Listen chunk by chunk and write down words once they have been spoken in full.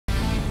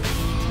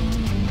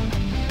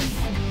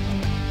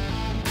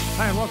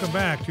Hi, and welcome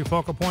back to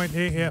Focal Point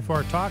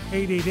AFR Talk.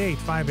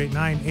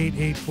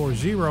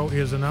 888-589-8840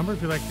 is the number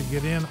if you'd like to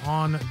get in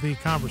on the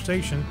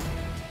conversation.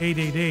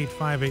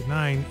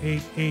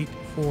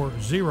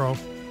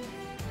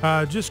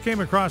 888-589-8840. Just came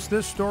across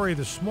this story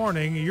this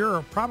morning.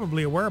 You're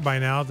probably aware by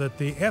now that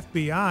the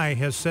FBI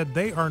has said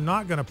they are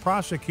not going to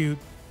prosecute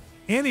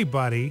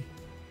anybody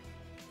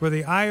for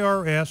the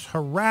IRS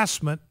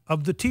harassment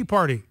of the Tea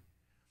Party.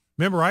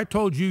 Remember, I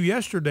told you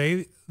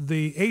yesterday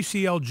the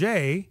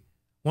ACLJ,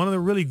 one of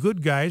the really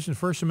good guys in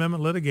First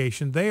Amendment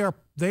litigation, they are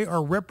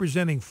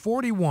representing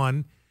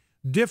 41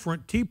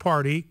 different Tea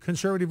Party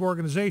conservative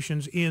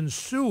organizations in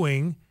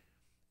suing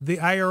the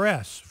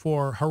IRS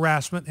for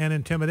harassment and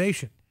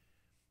intimidation.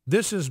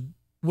 This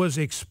was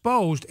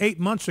exposed 8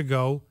 months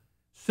ago.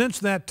 Since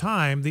that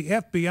time, the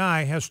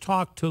FBI has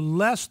talked to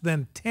less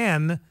than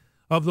 10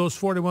 of those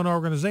 41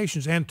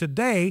 organizations, and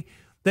today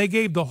they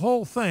gave the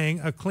whole thing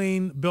a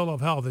clean bill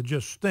of health. It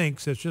just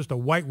stinks. It's just a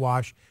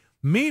whitewash.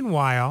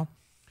 Meanwhile,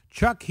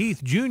 Chuck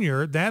Heath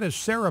Jr., that is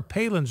Sarah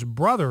Palin's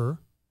brother,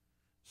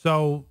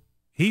 so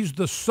he's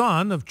the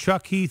son of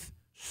Chuck Heath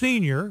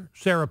Sr.,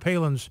 Sarah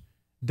Palin's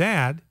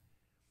dad,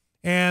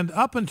 and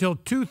up until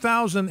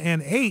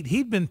 2008,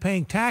 he'd been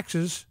paying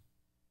taxes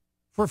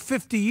for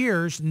 50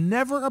 years,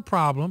 never a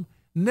problem,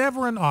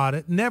 never an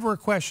audit, never a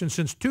question.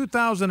 Since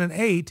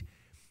 2008,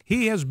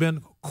 he has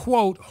been,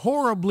 quote,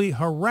 horribly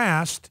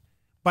harassed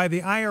by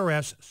the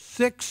IRS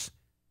 6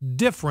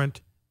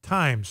 different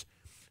times.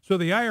 So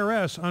the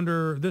IRS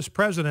under this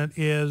president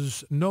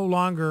is no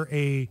longer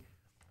a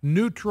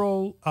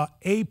neutral,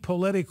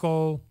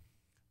 apolitical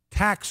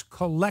tax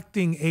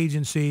collecting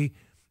agency.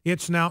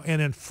 It's now an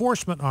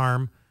enforcement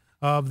arm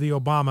of the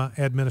Obama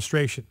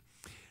administration.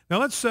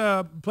 Now let's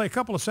play a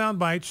couple of sound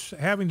bites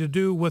having to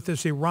do with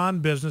this Iran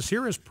business.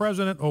 Here is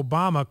President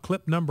Obama,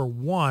 clip number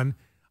 1.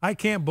 I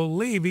can't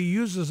believe he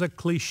uses a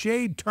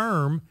cliched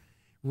term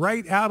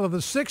right out of the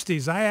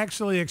 60s. I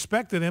actually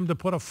expected him to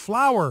put a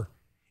flower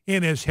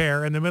in his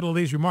hair in the middle of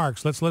these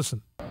remarks. Let's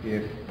listen.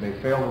 If they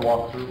fail to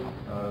walk through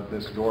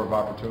this door of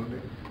opportunity,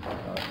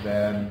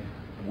 then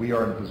we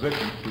are in a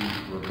position to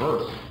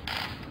reverse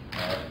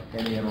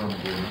any interim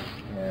agreement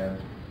and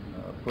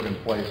put in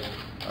place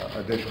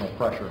additional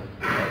pressure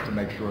to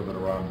make sure that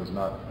Iran does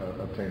not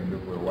obtain a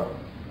nuclear weapon.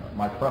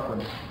 My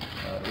preference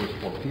is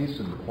for peace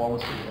and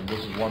diplomacy, and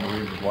this is one of the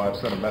reasons why I've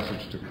sent a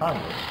message to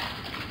Congress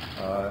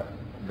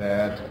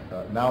that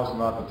now is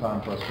not the time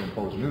for us to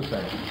impose new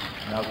sanctions.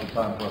 Now is the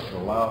time for us to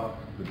allow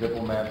the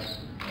diplomats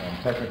and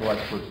technical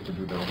experts to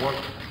do their work.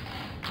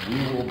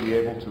 We will be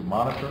able to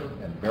monitor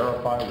and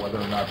verify whether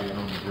or not the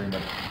interim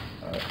agreement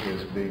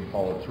is being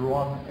followed through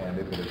on, and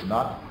if it is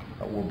not,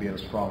 we'll be in a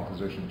strong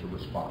position to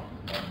respond.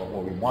 But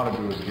what we want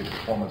to do is give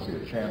diplomacy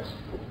a chance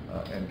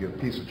and give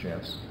peace a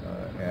chance.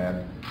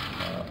 And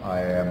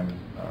I am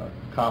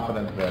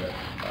confident that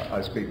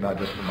I speak not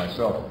just for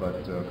myself,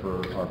 but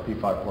for our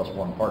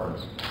P5+1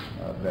 partners,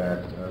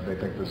 that they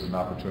think this is an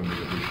opportunity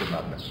that we should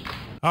not miss.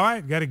 All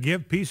right, got to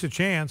give peace a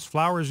chance.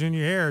 Flowers in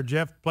your hair.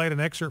 Jeff played an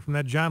excerpt from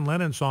that John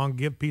Lennon song,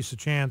 Give Peace a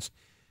Chance,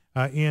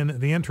 in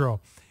the intro.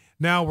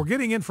 Now, we're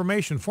getting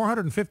information,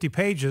 450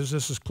 pages.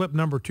 This is clip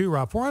number 2,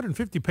 Rob.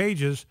 450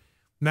 pages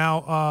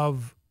now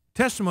of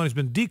testimony has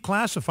been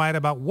declassified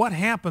about what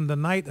happened the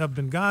night of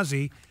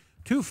Benghazi.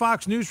 2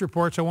 Fox News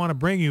reports I want to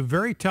bring you,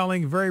 very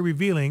telling, very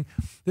revealing.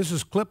 This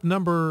is clip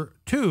number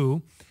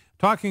 2,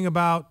 talking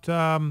about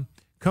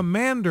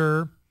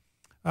Commander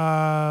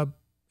Carter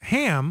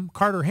Ham,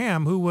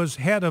 who was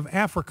head of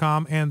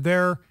AFRICOM, and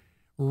their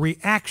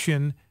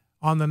reaction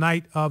on the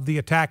night of the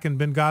attack in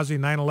Benghazi,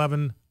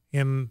 9/11,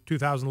 in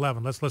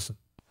 2011. Let's listen.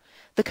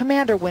 The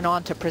commander went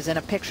on to present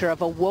a picture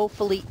of a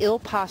woefully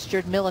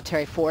ill-postured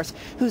military force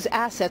whose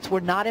assets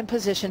were not in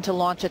position to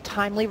launch a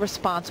timely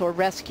response or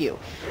rescue,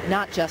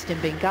 not just in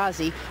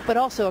Benghazi, but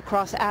also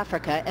across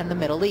Africa and the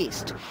Middle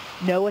East.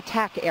 No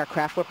attack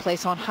aircraft were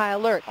placed on high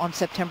alert on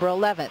September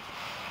 11th.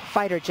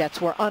 Fighter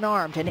jets were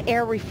unarmed and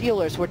air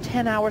refuelers were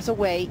 10 hours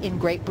away in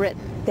Great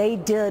Britain. They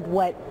did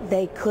what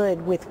they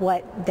could with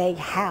what they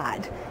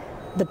had.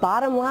 The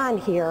bottom line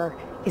here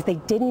is they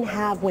didn't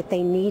have what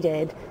they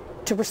needed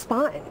to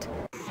respond.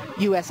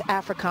 U.S.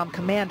 AFRICOM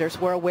commanders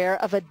were aware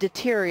of a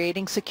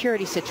deteriorating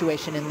security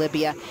situation in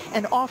Libya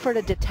and offered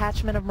a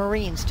detachment of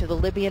Marines to the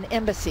Libyan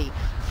embassy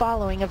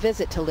following a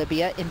visit to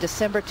Libya in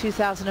December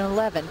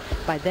 2011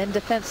 by then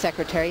Defense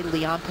Secretary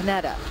Leon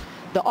Panetta.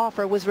 The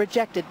offer was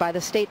rejected by the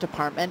State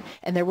Department,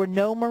 and there were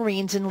no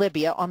Marines in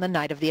Libya on the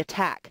night of the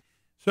attack.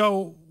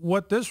 So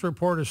what this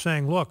report is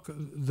saying, look,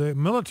 the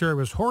military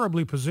was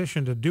horribly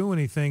positioned to do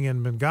anything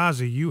in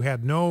Benghazi. You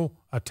had no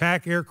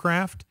attack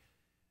aircraft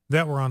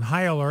that were on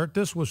high alert.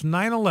 This was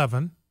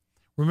 9/11.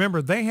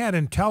 Remember, they had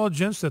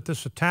intelligence that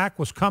this attack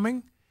was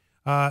coming,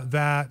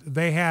 that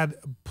they had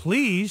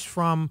pleas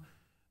from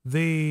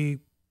the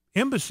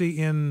embassy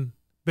in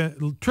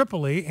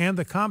Tripoli and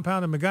the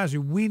compound in Benghazi.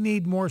 We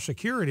need more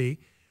security.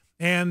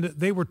 And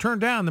they were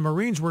turned down. The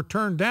Marines were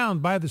turned down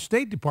by the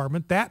State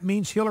Department. That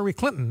means Hillary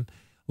Clinton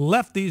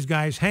left these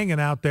guys hanging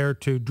out there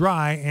to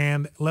dry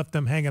and left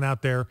them hanging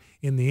out there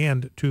in the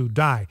end to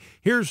die.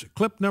 Here's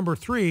clip number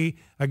 3.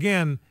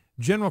 Again,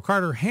 General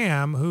Carter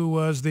Ham, who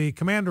was the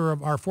commander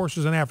of our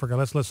forces in Africa.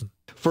 Let's listen.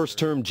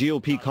 First-term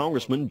GOP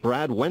Congressman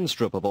Brad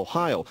Wenstrup of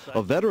Ohio,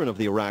 a veteran of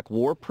the Iraq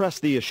War,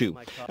 pressed the issue.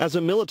 As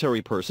a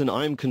military person,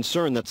 I'm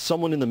concerned that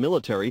someone in the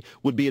military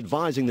would be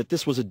advising that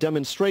this was a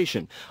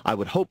demonstration. I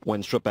would hope,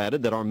 Wenstrup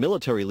added, that our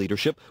military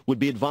leadership would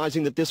be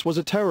advising that this was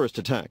a terrorist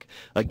attack.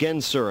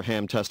 Again, sir,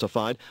 Ham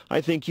testified,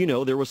 I think,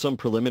 there was some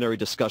preliminary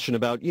discussion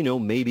about,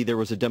 maybe there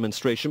was a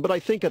demonstration, but I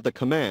think at the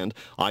command,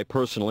 I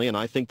personally, and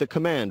I think the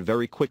command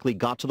very quickly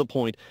got to the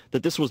point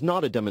that this was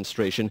not a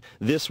demonstration,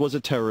 this was a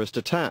terrorist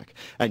attack.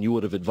 And you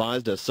would have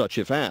advised as such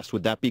if asked.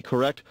 Would that be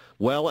correct?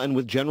 Well, and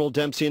with General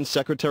Dempsey and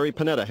Secretary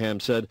Panetta, Ham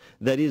said,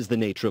 that is the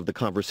nature of the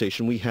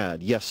conversation we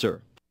had. Yes,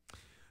 sir.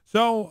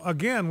 So,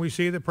 again, we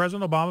see that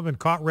President Obama had been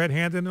caught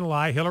red-handed in a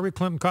lie. Hillary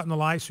Clinton caught in the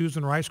lie.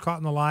 Susan Rice caught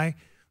in the lie.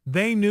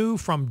 They knew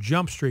from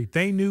Jump Street.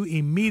 They knew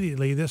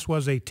immediately this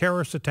was a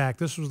terrorist attack.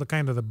 This was the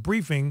kind of the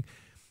briefing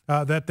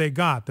that they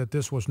got, that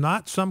this was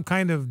not some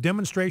kind of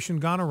demonstration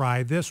gone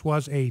awry. This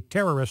was a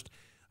terrorist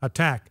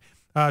attack.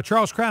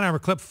 Charles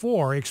Cranheimer, clip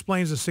 4,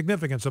 explains the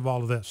significance of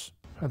all of this.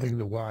 I think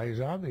the why is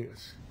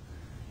obvious.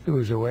 It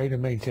was a way to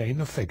maintain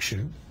the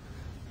fiction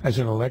as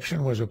an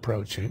election was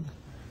approaching,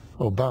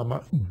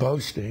 Obama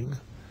boasting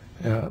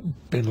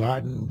bin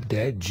Laden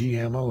dead,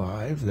 GM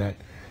alive, that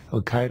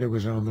Al-Qaeda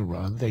was on the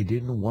run. They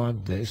didn't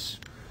want this,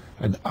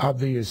 an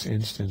obvious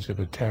instance of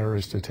a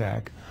terrorist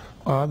attack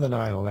on the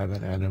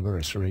 9/11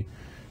 anniversary,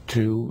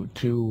 to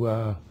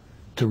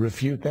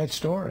refute that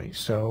story.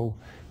 So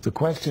the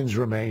questions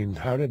remain,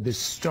 how did this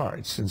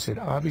start, since it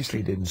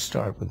obviously didn't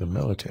start with the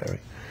military.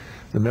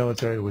 The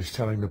military was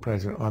telling the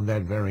president on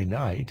that very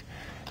night.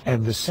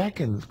 And the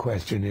second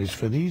question is,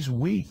 for these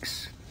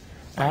weeks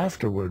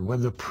afterward,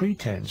 when the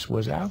pretense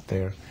was out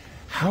there,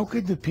 how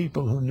could the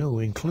people who knew,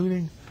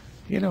 including,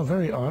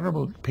 very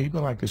honorable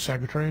people like the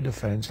Secretary of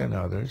Defense and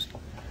others,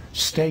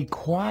 stay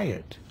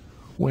quiet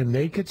when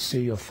they could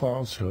see a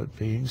falsehood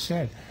being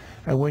said?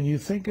 And when you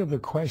think of the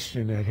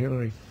question that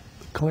Hillary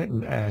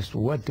Clinton asked,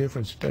 what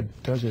difference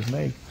does it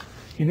make?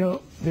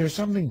 There's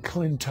something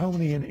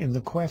Clintonian in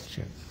the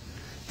question.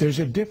 There's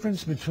a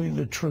difference between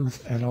the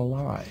truth and a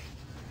lie.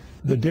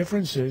 The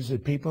difference is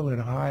that people in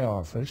high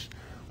office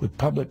with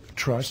public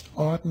trust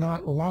ought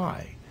not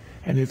lie.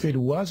 And if it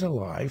was a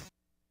lie,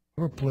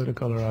 for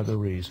political or other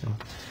reason,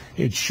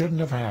 it shouldn't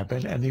have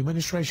happened, and the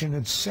administration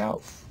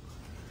itself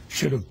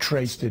should have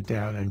traced it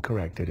down and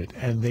corrected it,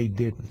 and they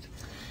didn't.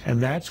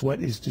 And that's what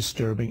is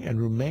disturbing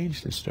and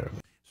remains disturbing.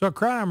 So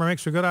Cranheimer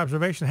makes a good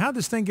observation. How did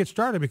this thing get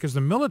started? Because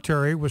the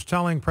military was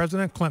telling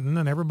President Clinton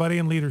and everybody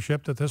in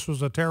leadership that this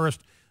was a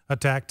terrorist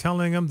attack,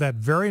 telling them that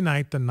very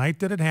night, the night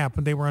that it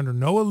happened, they were under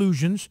no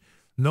illusions,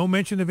 no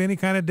mention of any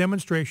kind of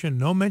demonstration,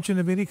 no mention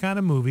of any kind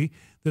of movie.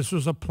 This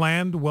was a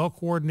planned,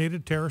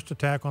 well-coordinated terrorist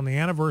attack on the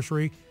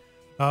anniversary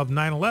of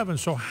 9/11.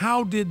 So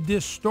how did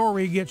this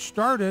story get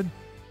started,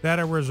 that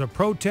it was a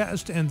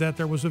protest and that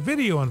there was a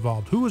video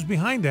involved? Who was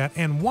behind that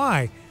and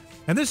why?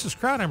 And this is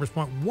Cranheimer's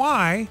point.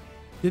 Why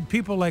did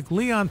people like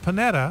Leon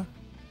Panetta,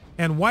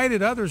 and why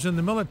did others in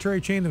the military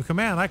chain of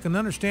command? I can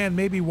understand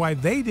maybe why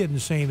they didn't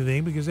say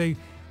anything, because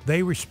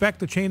they respect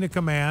the chain of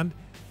command.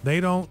 They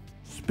don't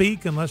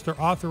speak unless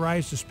they're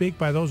authorized to speak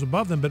by those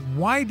above them. But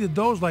why did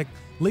those like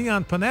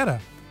Leon Panetta?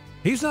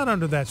 He's not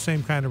under that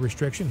same kind of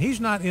restriction. He's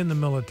not in the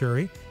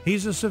military.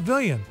 He's a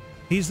civilian.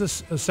 He's the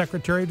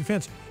Secretary of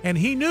Defense. And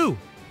he knew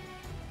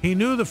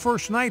the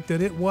first night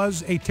that it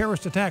was a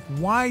terrorist attack.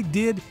 Why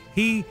did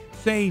he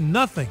say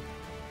nothing?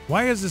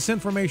 Why is this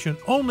information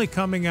only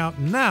coming out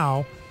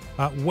now,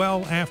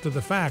 well after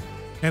the fact?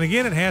 And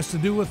again, it has to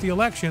do with the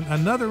election.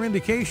 Another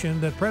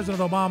indication that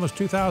President Obama's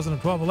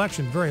 2012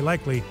 election very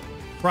likely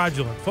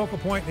fraudulent. Focal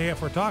Point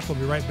AFR Talk. We'll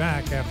be right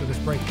back after this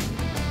break.